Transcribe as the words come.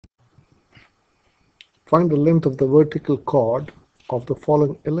Find the length of the vertical chord of the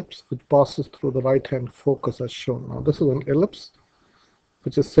following ellipse which passes through the right hand focus as shown. Now this is an ellipse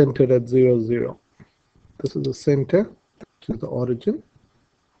which is centered at 0, 0. This is the center, which is the origin,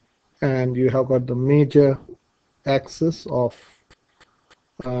 and you have got the major axis of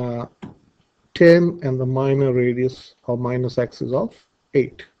 10 and the minor radius or minus axis of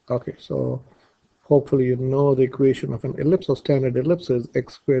 8. Okay, so hopefully you know the equation of an ellipse or standard ellipse is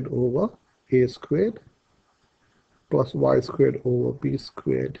x squared over a squared plus y squared over b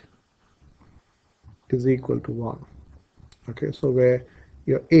squared is equal to 1. Okay, so where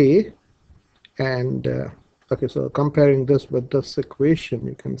your a and okay, so comparing this with this equation,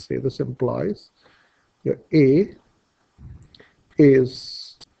 you can say this implies your a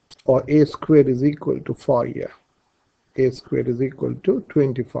is, or a squared is equal to 5 here. A squared is equal to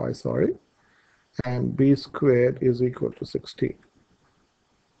 25, sorry, and b squared is equal to 16.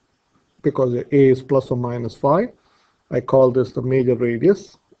 Because your a is plus or minus 5, I call this the major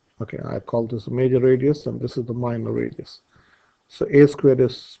radius. Okay, I call this the major radius, and this is the minor radius. So a squared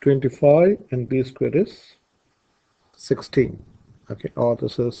is 25 and b squared is 16. Okay, or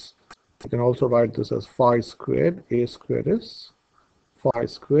this is, you can also write this as 5 squared. A squared is 5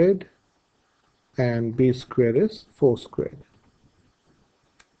 squared and b squared is 4 squared.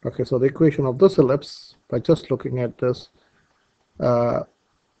 Okay, so the equation of this ellipse, by just looking at this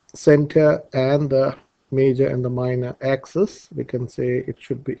center and the major and the minor axis, we can say it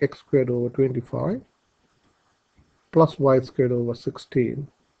should be x squared over 25 plus y squared over 16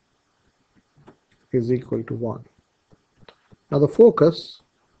 is equal to 1. Now the focus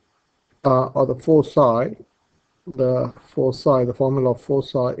or the foci, the formula of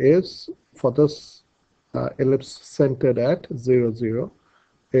foci is, for this ellipse centered at 0, 0,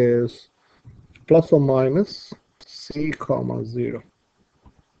 is plus or minus c comma 0.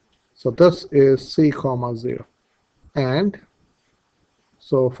 So this is c comma 0, and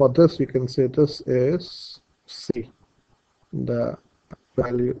so for this you can say this is c. The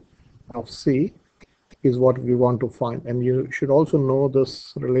value of c is what we want to find, and you should also know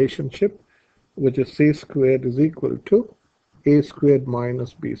this relationship, which is c squared is equal to a squared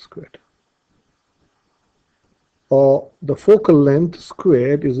minus b squared, or the focal length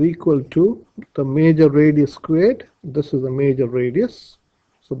squared is equal to the major radius squared. This is the major radius,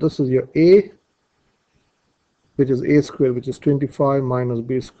 so this is your a, which is a squared, which is 25, minus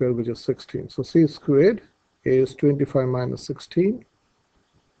b squared, which is 16. So c squared is 25 minus 16,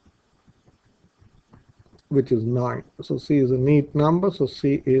 which is 9. So c is a neat number, so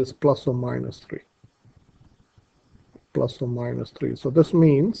c is plus or minus 3. Plus or minus 3. So this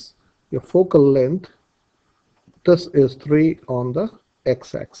means your focal length, this is 3 on the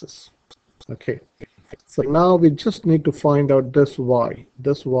x-axis. Okay, so now we just need to find out this y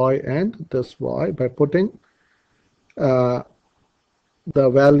and this y by putting the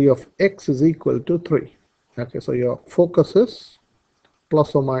value of x is equal to 3. Okay, so your focus is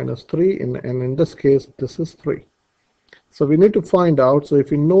plus or minus 3, and in this case this is 3. So we need to find out, so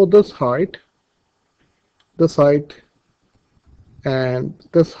if you know this height and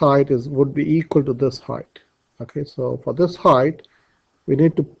this height would be equal to this height. Okay, so for this height we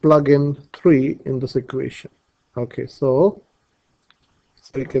need to plug in 3 in this equation. Okay, so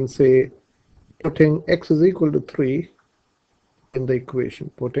you can say putting x is equal to 3 in the equation,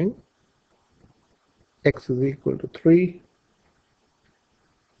 putting x is equal to 3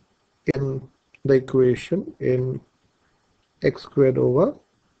 in the equation, in x squared over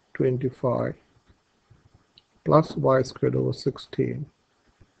 25 plus y squared over 16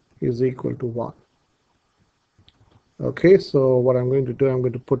 is equal to 1. Okay, so what I'm going to do, I'm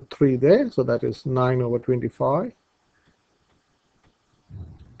going to put 3 there, so that is 9 over 25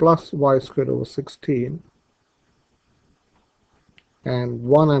 plus y squared over 16, and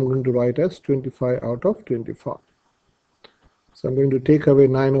 1 I'm going to write as 25 out of 25. So I'm going to take away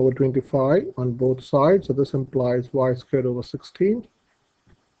 9 over 25 on both sides, so this implies y squared over 16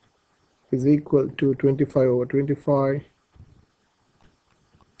 is equal to 25 over 25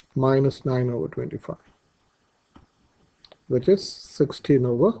 minus 9 over 25, which is 16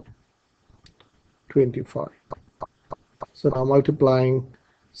 over 25. So now multiplying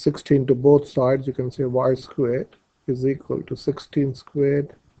 16 to both sides, you can say y squared is equal to 16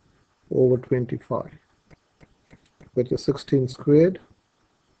 squared over 25, which is 16 squared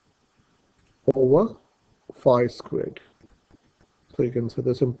over 5 squared. So you can say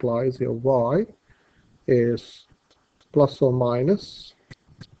this implies your y is plus or minus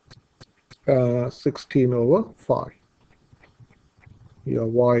 16 over 5. Your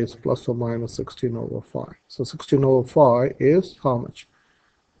y is plus or minus 16 over 5. So 16 over 5 is how much?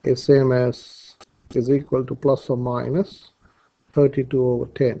 Is same as is equal to plus or minus 32 over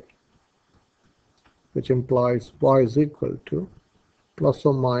 10, which implies y is equal to plus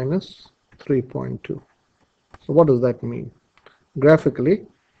or minus 3.2. So what does that mean? Graphically,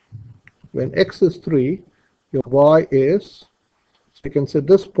 when x is 3, your y is, so you can say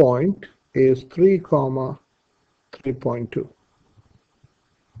this point is 3 comma 3.2.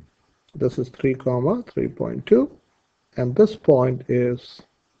 This is 3 comma 3.2, and this point is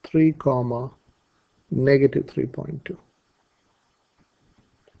 3 comma negative 3.2.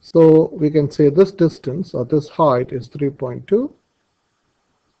 So we can say this distance or this height is 3.2,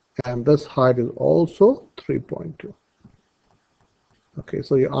 and this height is also 3.2. Okay,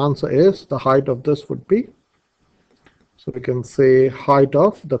 so your answer is, the height of this would be, so we can say height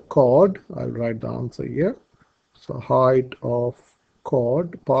of the chord, I'll write the answer here. So height of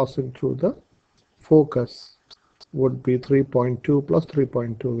chord passing through the focus would be 3.2 plus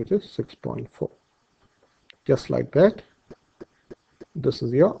 3.2, which is 6.4. Just like that, this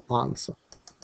is your answer.